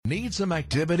Need some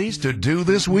activities to do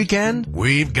this weekend?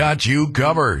 We've got you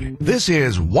covered. This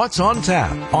is What's on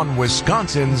Tap on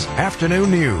Wisconsin's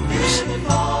Afternoon News.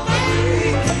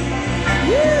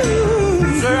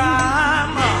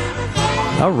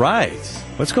 All right.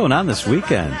 What's going on this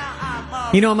weekend?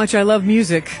 You know how much I love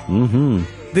music. Mm-hmm.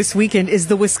 This weekend is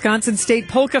the Wisconsin State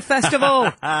Polka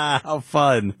Festival. How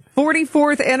fun.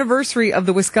 44th anniversary of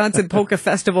the Wisconsin Polka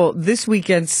Festival this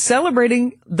weekend,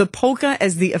 celebrating the polka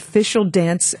as the official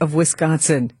dance of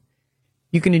Wisconsin.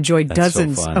 You can enjoy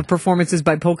dozens of performances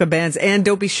by polka bands, and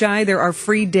don't be shy, there are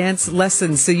free dance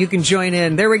lessons, so you can join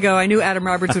in. There we go. I knew Adam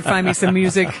Roberts would find me some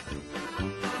music.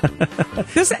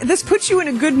 This puts you in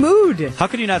a good mood. How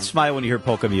can you not smile when you hear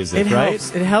polka music, It right?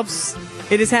 helps. It helps.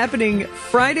 It is happening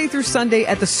Friday through Sunday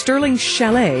at the Sterling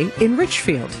Chalet in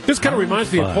Richfield. This kind of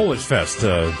reminds me of Polish Fest.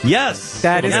 Yes.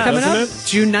 That is coming up it?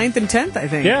 June 9th and 10th, I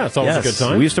think. Yeah, it's always a good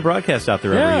time. We used to broadcast out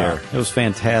there every year. It was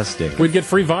fantastic. We'd get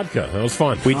free vodka. That was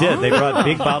fun. We did. They brought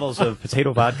big bottles of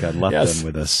potato vodka and left them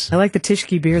with us. I like the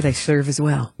Tishke beer they serve as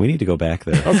well. We need to go back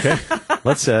there. Okay.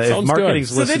 Let's, if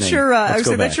marketing's good. listening,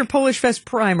 So that's your Polish Fest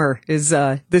primer is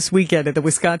this weekend at the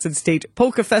Wisconsin State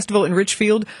Polka Festival in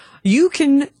Richfield. You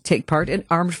can take part in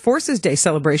Armed Forces Day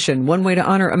celebration. One way to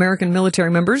honor American military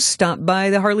members, stop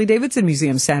by the Harley Davidson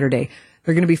Museum Saturday.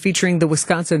 They're going to be featuring the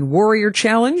Wisconsin Warrior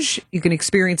Challenge. You can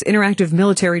experience interactive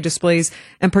military displays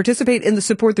and participate in the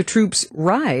Support the Troops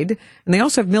ride. And they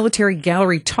also have military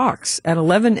gallery talks at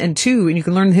 11 and 2. And you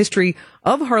can learn the history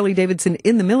of Harley Davidson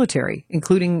in the military,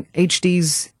 including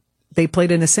HD's. They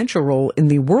played an essential role in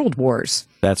the World Wars.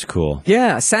 That's cool.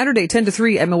 Yeah, Saturday, 10 to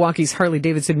 3 at Milwaukee's Harley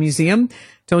Davidson Museum.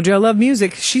 Told you I love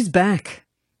music. She's back.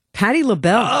 Patti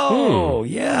LaBelle. Oh,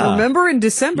 yeah. Remember in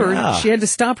December, she had to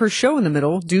stop her show in the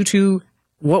middle due to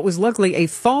what was luckily a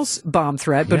false bomb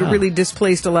threat, but it really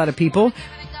displaced a lot of people.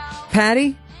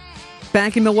 Patti,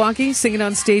 back in Milwaukee, singing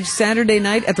on stage Saturday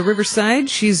night at the Riverside.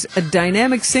 She's a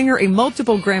dynamic singer, a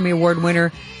multiple Grammy Award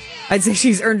winner. I'd say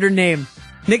she's earned her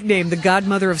nickname, the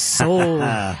Godmother of Soul.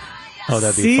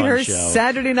 That'd be See a fun her show.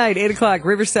 Saturday night, 8 o'clock,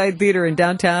 Riverside Theater in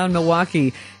downtown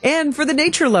Milwaukee. And for the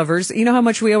nature lovers, you know how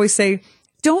much we always say,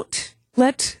 don't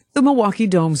let the Milwaukee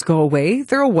Domes go away.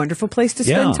 They're a wonderful place to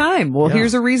spend time. Well,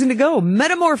 here's a reason to go.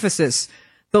 Metamorphosis,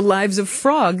 the Lives of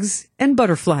Frogs and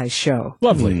Butterflies show.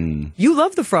 Lovely. You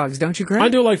love the frogs, don't you, Greg? I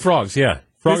do like frogs, yeah.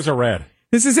 Frogs are rad.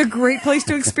 This is a great place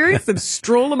to experience them.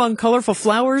 Stroll among colorful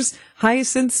flowers,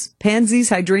 hyacinths, pansies,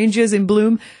 hydrangeas in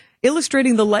bloom,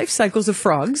 illustrating the life cycles of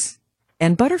frogs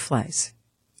and butterflies.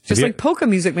 Just like polka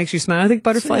music makes you smile, I think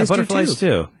butterflies butterflies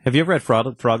too. Have you ever had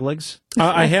frog legs?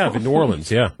 I have in New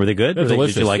Orleans, yeah. Were they good? They're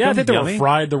delicious. Did you like them? them? I think they were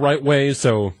fried the right way,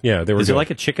 so yeah, they were Is good. it like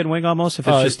a chicken wing almost, if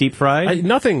it's just deep fried?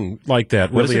 Nothing like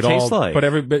that What really does it at taste all. like?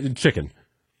 But chicken.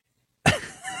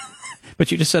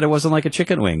 But you just said it wasn't like a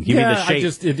chicken wing. You mean the shape?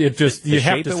 You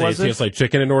have to say it tastes like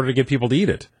chicken in order to get people to eat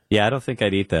it. Yeah, I don't think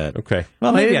I'd eat that. Okay.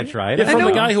 Well, maybe I'd try it. Yeah, from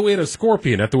the guy who ate a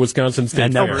scorpion at the Wisconsin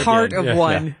State Fair. Part of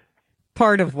one.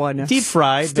 Part of one. Deep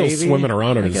fried, Still baby. swimming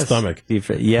around in his stomach.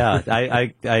 Yeah,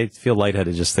 I feel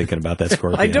lightheaded just thinking about that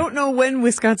scorpion. I don't know when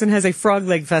Wisconsin has a Frog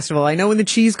Leg Festival. I know when the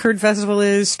Cheese Curd Festival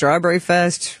is, Strawberry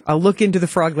Fest. I'll look into the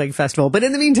Frog Leg Festival. But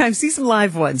in the meantime, see some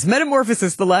live ones.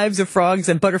 Metamorphosis, the Lives of Frogs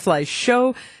and Butterflies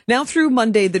show, now through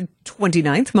Monday the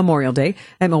 29th, Memorial Day,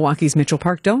 at Milwaukee's Mitchell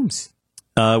Park Domes.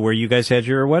 Where you guys had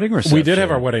your wedding reception. We did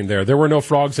have our wedding there. There were no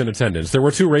frogs in attendance. There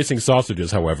were 2 racing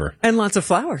sausages, however. And lots of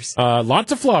flowers.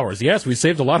 Lots of flowers, yes. We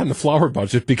saved a lot on the flower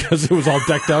budget because it was all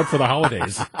decked out for the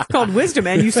holidays. It's called wisdom,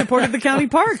 and you supported the county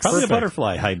parks. Probably a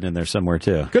butterfly hiding in there somewhere,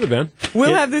 too. Could have been.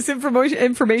 We'll have this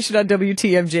information on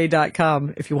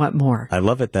WTMJ.com if you want more. I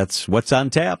love it. That's what's on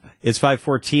tap. It's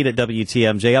 5:14 at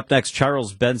WTMJ. Up next,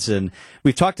 Charles Benson.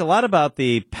 We've talked a lot about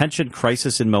the pension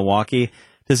crisis in Milwaukee.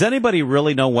 Does anybody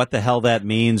really know what the hell that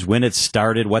means, when it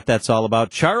started, what that's all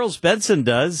about? Charles Benson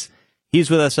does. He's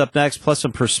with us up next, plus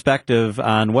some perspective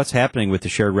on what's happening with the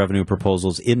shared revenue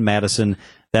proposals in Madison.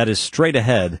 That is straight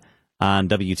ahead on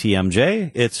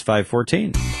WTMJ. It's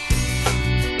 5:14.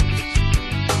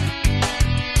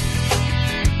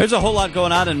 There's a whole lot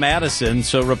going on in Madison.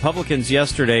 So Republicans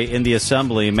yesterday in the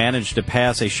Assembly managed to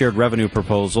pass a shared revenue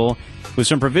proposal with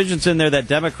some provisions in there that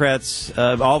Democrats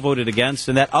all voted against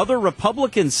and that other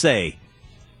Republicans say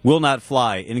will not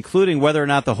fly, including whether or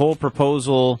not the whole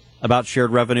proposal about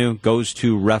shared revenue goes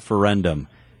to referendum.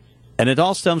 And it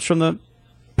all stems from the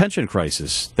pension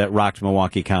crisis that rocked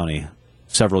Milwaukee County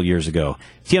several years ago.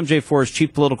 TMJ4's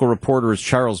chief political reporter is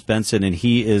Charles Benson, and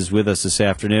he is with us this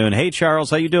afternoon. Hey,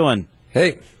 Charles, how you doing?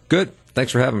 Hey, good.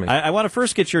 Thanks for having me. I want to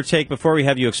first get your take before we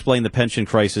have you explain the pension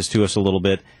crisis to us a little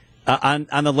bit on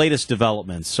the latest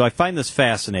developments. So I find this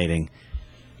fascinating.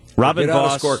 Robin Get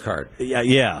out Voss, a scorecard.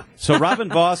 Yeah. So Robin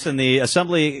Voss and the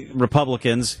Assembly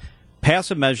Republicans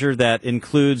pass a measure that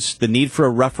includes the need for a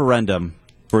referendum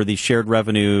for the shared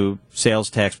revenue sales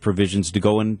tax provisions to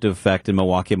go into effect in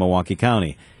Milwaukee and Milwaukee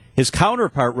County. His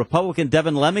counterpart, Republican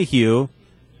Devin LeMahieu,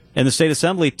 in the state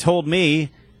assembly, told me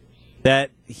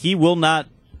that he will not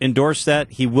endorse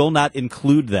that. He will not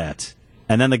include that.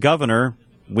 And then the governor,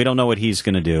 we don't know what he's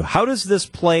going to do. How does this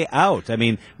play out? I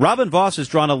mean, Robin Voss has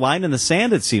drawn a line in the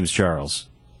sand, it seems, Charles.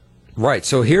 Right.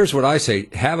 So here's what I say.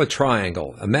 Have a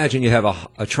triangle. Imagine you have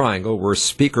a triangle where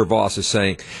Speaker Voss is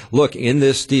saying, look, in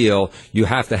this deal, you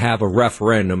have to have a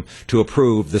referendum to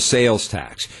approve the sales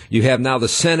tax. You have now the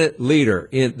Senate leader,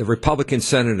 the Republican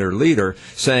senator leader,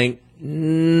 saying,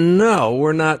 no,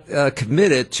 we're not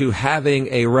committed to having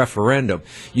a referendum.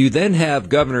 You then have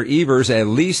Governor Evers, at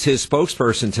least his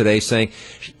spokesperson today, saying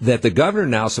that the governor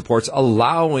now supports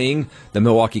allowing the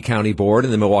Milwaukee County Board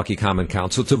and the Milwaukee Common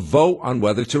Council to vote on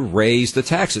whether to raise the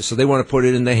taxes. So they want to put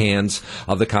it in the hands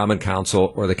of the Common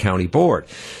Council or the County Board.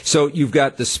 So you've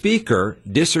got the Speaker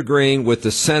disagreeing with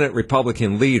the Senate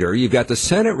Republican leader. You've got the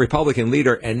Senate Republican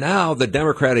leader and now the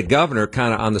Democratic governor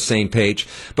kind of on the same page.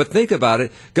 But think about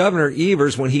it. Governor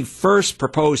Evers, when he first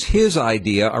proposed his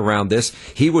idea around this,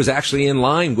 he was actually in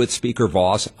line with Speaker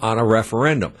Voss on a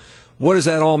referendum. What does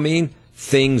that all mean?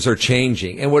 Things are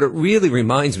changing. And what it really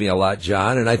reminds me a lot,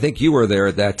 John, and I think you were there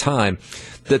at that time,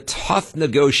 the tough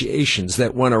negotiations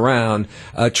that went around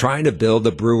trying to build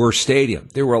the Brewer Stadium.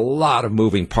 There were a lot of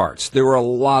moving parts. There were a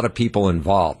lot of people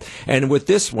involved. And with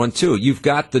this one, too, you've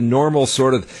got the normal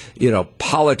sort of,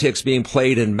 politics being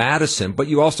played in Madison, but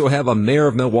you also have a mayor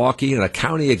of Milwaukee and a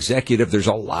county executive. There's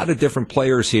a lot of different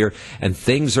players here, and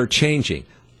things are changing.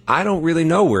 I don't really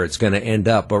know where it's going to end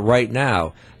up, but right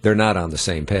now, they're not on the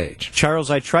same page. Charles,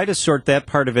 I try to sort that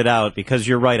part of it out because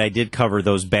you're right. I did cover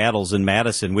those battles in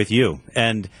Madison with you.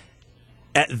 And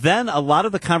then a lot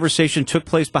of the conversation took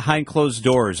place behind closed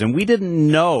doors, and we didn't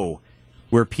know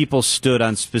where people stood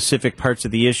on specific parts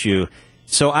of the issue.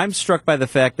 So I'm struck by the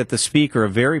fact that the speaker, a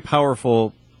very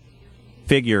powerful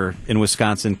figure in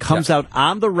Wisconsin, comes out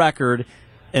on the record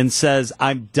and says,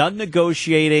 I'm done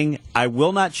negotiating. I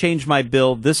will not change my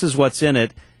bill. This is what's in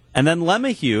it. And then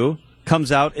LeMahieu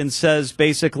comes out and says,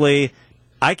 basically,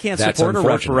 I can't support a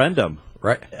referendum.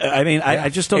 Right. I mean, I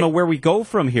just don't know where we go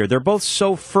from here. They're both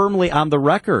so firmly on the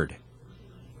record.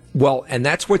 Well, and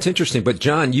that's what's interesting. But,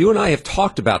 John, you and I have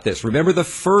talked about this. Remember the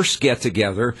first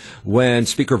get-together when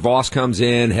Speaker Voss comes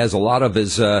in, has a lot of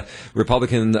his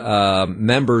Republican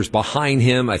members behind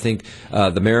him. I think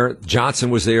the Mayor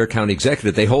Johnson was there, county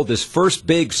executive. They hold this first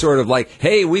big sort of like,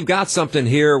 hey, we've got something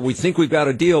here. We think we've got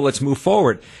a deal. Let's move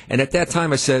forward. And at that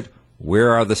time I said,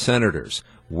 where are the senators?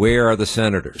 Where are the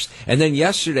senators? And then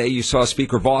yesterday you saw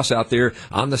Speaker Voss out there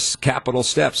on the Capitol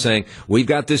steps saying, we've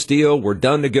got this deal. We're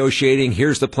done negotiating.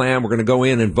 Here's the plan. We're going to go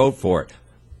in and vote for it.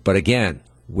 But again,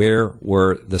 where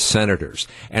were the senators?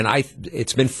 And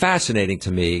it's been fascinating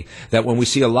to me that when we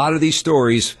see a lot of these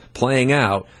stories playing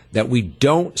out, that we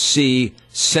don't see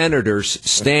senators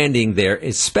standing there,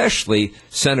 especially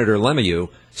Senator LeMahieu,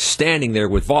 standing there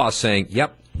with Voss saying,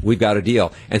 yep, we've got a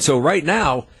deal. And so right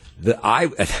now, I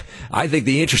think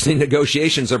the interesting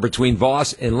negotiations are between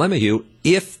Voss and LeMahieu,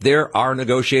 if there are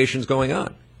negotiations going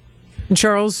on. And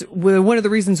Charles, one of the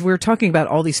reasons we're talking about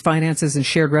all these finances and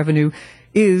shared revenue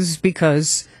is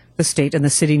because the state and the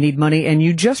city need money. And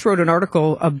you just wrote an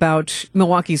article about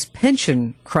Milwaukee's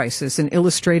pension crisis and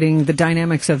illustrating the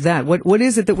dynamics of that. What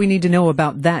is it that we need to know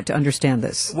about that to understand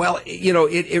this? Well,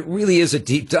 it really is a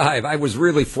deep dive. I was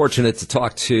really fortunate to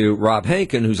talk to Rob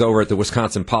Hankin, who's over at the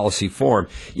Wisconsin Policy Forum.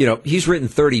 He's written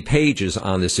 30 pages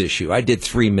on this issue. I did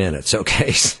 3 minutes,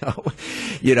 okay? So,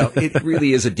 it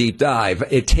really is a deep dive.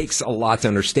 It takes a lot to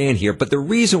understand here. But the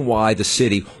reason why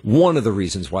one of the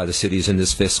reasons why the city is in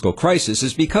this fiscal crisis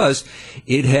is because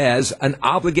it has an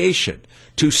obligation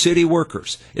to city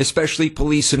workers, especially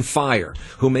police and fire,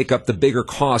 who make up the bigger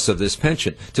costs of this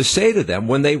pension, to say to them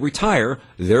when they retire,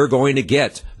 they're going to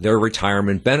get their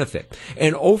retirement benefit.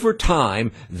 And over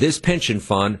time, this pension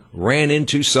fund ran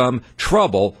into some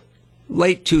trouble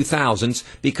late 2000s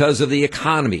because of the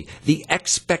economy. The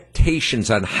expectations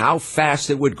on how fast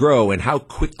it would grow and how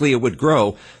quickly it would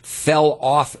grow fell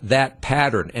off that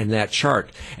pattern and that chart.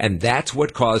 And that's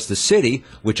what caused the city,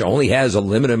 which only has a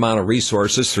limited amount of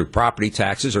resources through property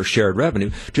taxes or shared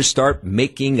revenue, to start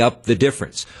making up the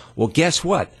difference. Well, guess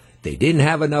what? They didn't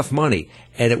have enough money,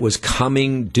 and it was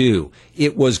coming due.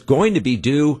 It was going to be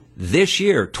due this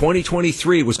year.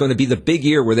 2023 was going to be the big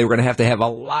year where they were going to have a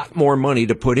lot more money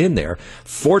to put in there.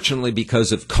 Fortunately,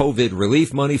 because of COVID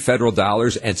relief money, federal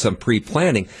dollars, and some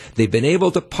pre-planning, they've been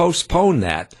able to postpone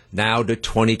that now to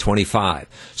 2025.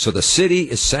 So the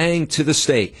city is saying to the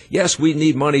state, yes, we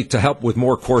need money to help with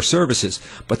more core services,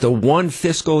 but the one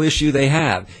fiscal issue they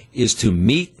have is to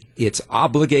meet its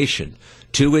obligation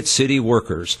to its city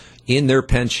workers in their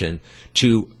pension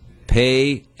to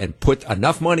pay and put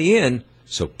enough money in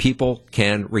so people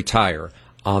can retire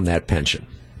on that pension.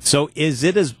 So is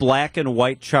it as black and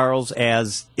white, Charles,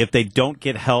 as if they don't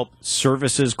get help,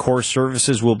 core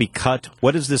services will be cut?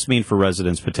 What does this mean for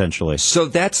residents potentially? So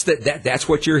that's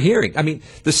what you're hearing. I mean,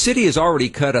 the city has already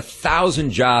cut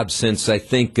 1,000 jobs since, I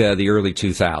think, the early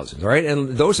 2000s, right?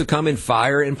 And those have come in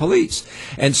fire and police.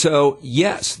 And so,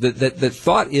 yes, the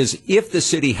thought is if the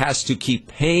city has to keep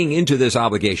paying into this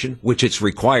obligation, which it's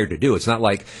required to do, it's not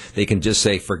like they can just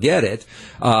say, forget it.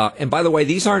 And by the way,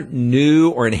 these aren't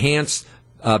new or enhanced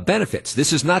benefits.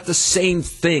 This is not the same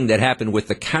thing that happened with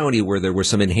the county where there were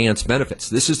some enhanced benefits.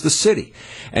 This is the city.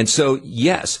 And so,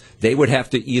 yes, they would have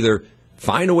to either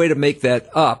find a way to make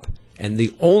that up, and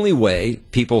the only way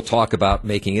people talk about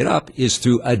making it up is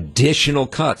through additional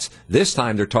cuts. This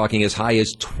time they're talking as high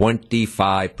as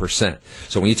 25%.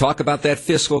 So when you talk about that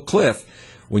fiscal cliff,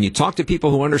 when you talk to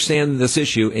people who understand this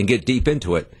issue and get deep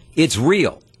into it, it's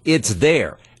real. It's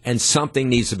there. And something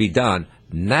needs to be done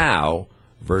now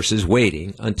versus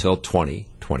waiting until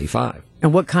 2025.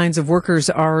 And what kinds of workers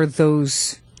are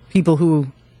those people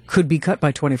who could be cut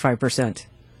by 25%?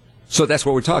 So that's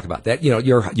what we're talking about. That,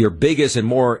 your biggest and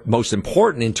most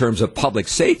important in terms of public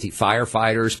safety,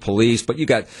 firefighters, police, but you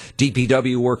got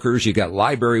DPW workers, you got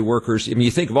library workers. I mean,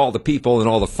 you think of all the people and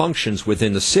all the functions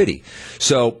within the city.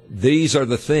 So these are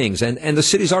the things, and the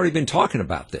city's already been talking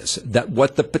about this, that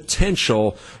what the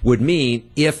potential would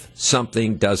mean if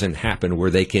something doesn't happen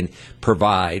where they can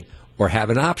provide or have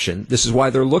an option. This is why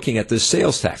they're looking at this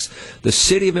sales tax. The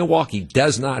city of Milwaukee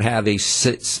does not have a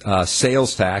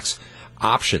sales tax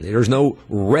option. There's no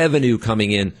revenue coming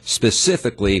in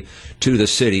specifically to the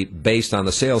city based on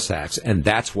the sales tax. And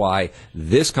that's why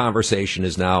this conversation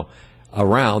is now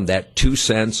around that 2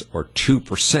 cents or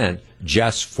 2%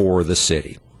 just for the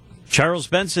city. Charles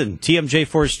Benson,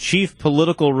 TMJ4's chief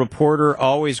political reporter.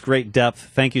 Always great depth.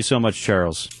 Thank you so much,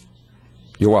 Charles.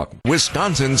 You're welcome.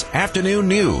 Wisconsin's afternoon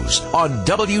news on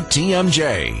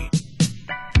WTMJ.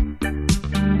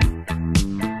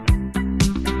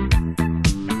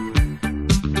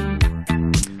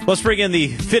 Let's bring in the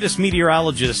fittest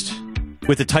meteorologist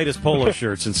with the tightest polo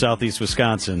shirts in southeast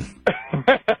Wisconsin.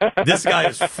 This guy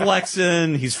is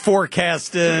flexing. He's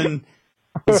forecasting.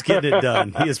 He's getting it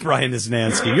done. He is Brian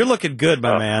Niznansky. You're looking good,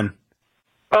 my man.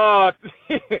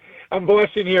 I'm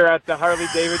blushing here at the Harley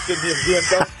Davidson Museum.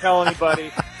 Don't tell anybody.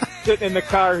 Sitting in the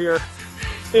car here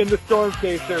in the storm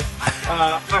chaser.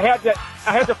 I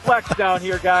had to flex down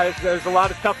here, guys. There's a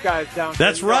lot of tough guys down here.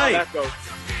 That's right. That goes.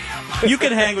 You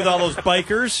can hang with all those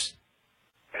bikers.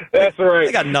 That's right.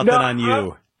 They got nothing on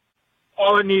you.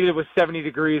 All it needed was 70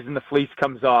 degrees and the fleece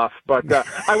comes off. But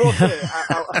I will say,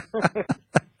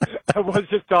 I was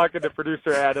just talking to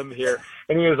producer Adam here,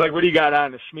 and he was like, what do you got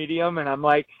on, a medium? And I'm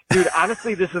like, dude,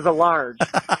 honestly, this is a large.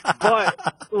 But,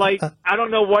 I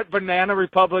don't know what Banana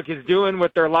Republic is doing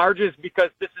with their larges because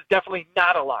this is definitely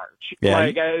not a large.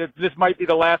 Yeah. This might be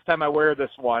the last time I wear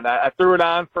this one. I threw it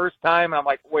on first time, and I'm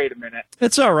like, wait a minute.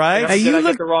 It's all right. Did I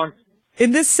get the wrong...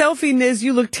 In this selfie, Niz,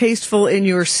 you look tasteful in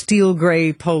your steel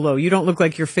gray polo. You don't look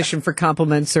like you're fishing for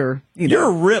compliments or,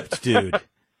 You're ripped, dude.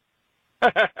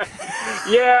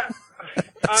 Yeah.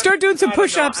 Start doing some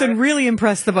push-ups and really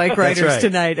impress the bike riders right.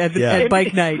 tonight at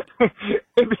bike night.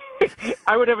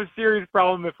 I would have a serious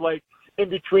problem if, in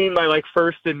between my,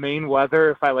 first and main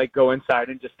weather, if I, go inside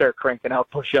and just start cranking out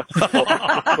push-ups. Oh,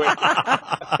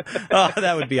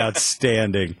 that would be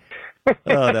outstanding.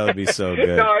 Oh, that would be so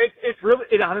good. No,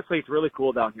 honestly, it's really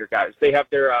cool down here, guys. They have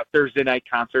their Thursday night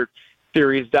concert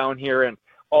series down here, and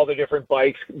all the different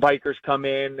bikers come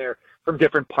in. They're from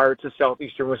different parts of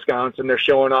southeastern Wisconsin. They're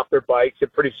showing off their bikes,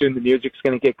 and pretty soon the music's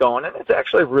going to get going. And it's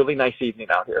actually a really nice evening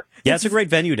out here. Yeah, it's a great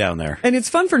venue down there. And it's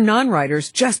fun for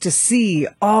non-riders just to see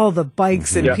all the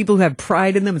bikes and people who have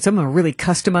pride in them. And some of them are really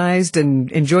customized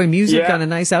and enjoy music on a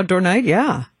nice outdoor night.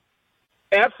 Yeah.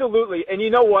 Absolutely. And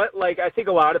you know what? I think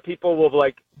a lot of people will,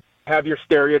 have your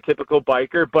stereotypical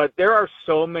biker, but there are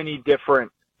so many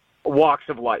different walks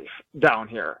of life down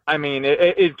here. I mean,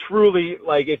 it truly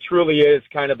is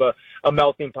kind of a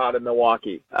melting pot of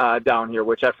Milwaukee down here,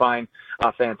 which I find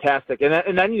fantastic.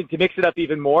 And then to mix it up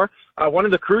even more, one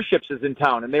of the cruise ships is in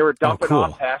town, and they were dumping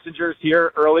off passengers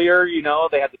here earlier. You know,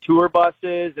 they had the tour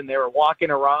buses, and they were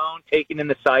walking around, taking in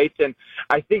the sights. And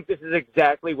I think this is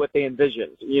exactly what they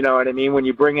envisioned. You know what I mean? When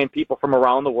you bring in people from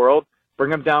around the world, bring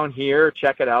them down here,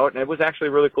 check it out, and it was actually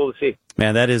really cool to see.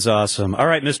 Man, that is awesome. All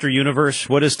right, Mr. Universe,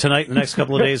 what does tonight and the next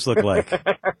couple of days look like?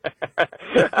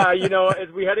 As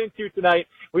we head into tonight,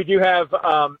 we do have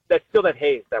that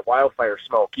haze, that wildfire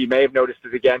smoke. You may have noticed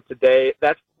it again today.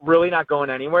 That's really not going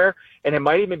anywhere, and it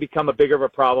might even become a bigger of a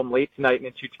problem late tonight and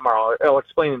into tomorrow. I'll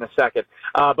explain in a second.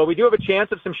 But we do have a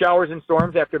chance of some showers and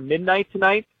storms after midnight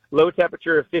tonight. Low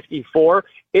temperature of 54.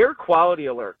 Air quality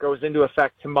alert goes into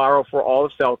effect tomorrow for all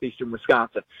of southeastern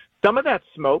Wisconsin. Some of that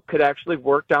smoke could actually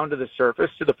work down to the surface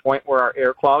to the point where our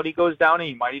air quality goes down, and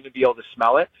you might even be able to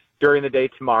smell it during the day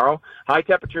tomorrow. High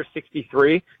temperature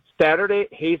 63. Saturday,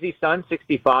 hazy sun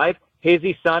 65.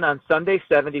 Hazy sun on Sunday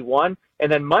 71.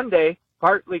 And then Monday,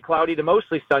 partly cloudy to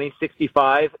mostly sunny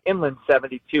 65. Inland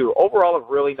 72. Overall, a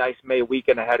really nice May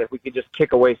weekend ahead if we could just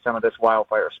kick away some of this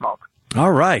wildfire smoke.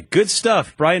 All right. Good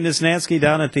stuff. Brian Niznansky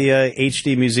down at the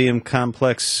HD Museum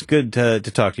Complex. Good to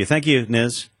talk to you. Thank you,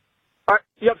 Niz. All right.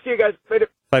 Yep. See you guys. Later.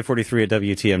 5:43 at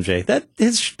WTMJ.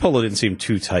 His polo didn't seem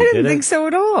too tight, did it? I didn't think so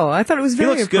at all. I thought it was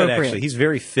very appropriate. He looks good, actually. He's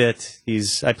very fit.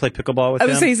 I play pickleball with him.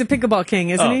 I would say he's a pickleball king,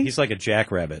 isn't he? He's like a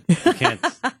jackrabbit.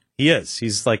 He is.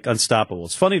 He's like unstoppable.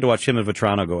 It's funny to watch him and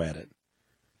Vetrano go at it.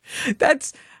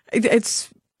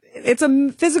 It's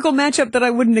a physical matchup that I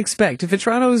wouldn't expect.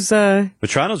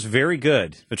 Vetrano's very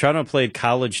good. Vetrano played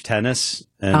college tennis,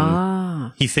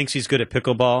 and he thinks he's good at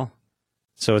pickleball,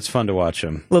 so it's fun to watch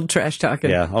him. A little trash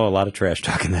talking. Yeah, a lot of trash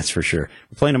talking, that's for sure.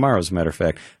 We're playing tomorrow, as a matter of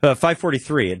fact.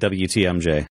 5:43 at WTMJ.